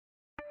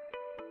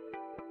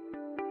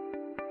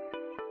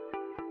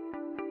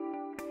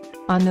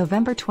On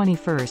November 21,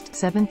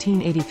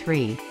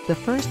 1783, the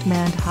first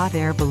manned hot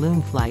air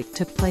balloon flight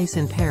took place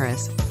in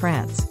Paris,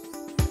 France.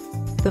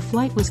 The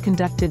flight was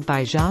conducted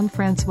by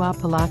Jean-François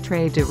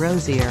Pilâtre de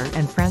Rozier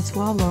and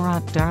François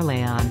Laurent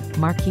d'Arléon,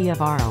 Marquis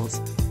of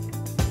Arles.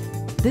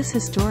 This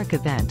historic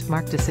event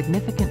marked a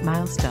significant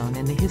milestone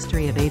in the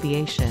history of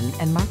aviation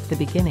and marked the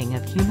beginning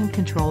of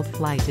human-controlled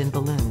flight in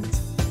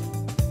balloons.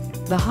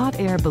 The hot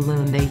air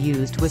balloon they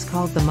used was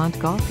called the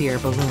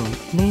Montgolfier balloon,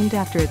 named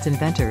after its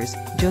inventors,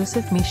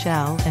 Joseph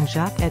Michel and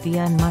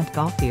Jacques-Étienne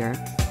Montgolfier,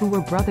 who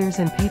were brothers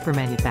and paper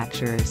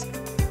manufacturers.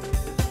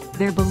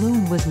 Their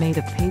balloon was made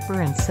of paper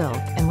and silk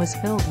and was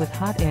filled with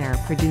hot air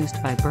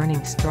produced by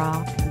burning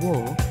straw,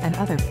 wool, and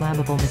other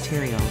flammable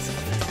materials.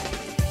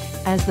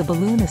 As the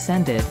balloon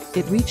ascended,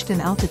 it reached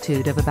an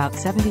altitude of about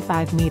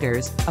 75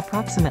 meters,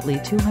 approximately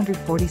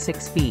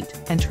 246 feet,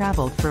 and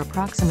traveled for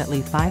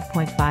approximately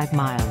 5.5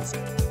 miles.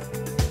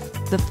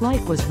 The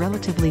flight was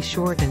relatively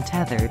short and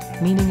tethered,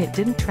 meaning it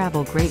didn't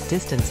travel great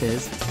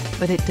distances,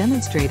 but it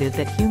demonstrated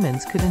that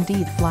humans could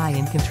indeed fly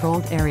in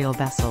controlled aerial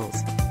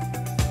vessels.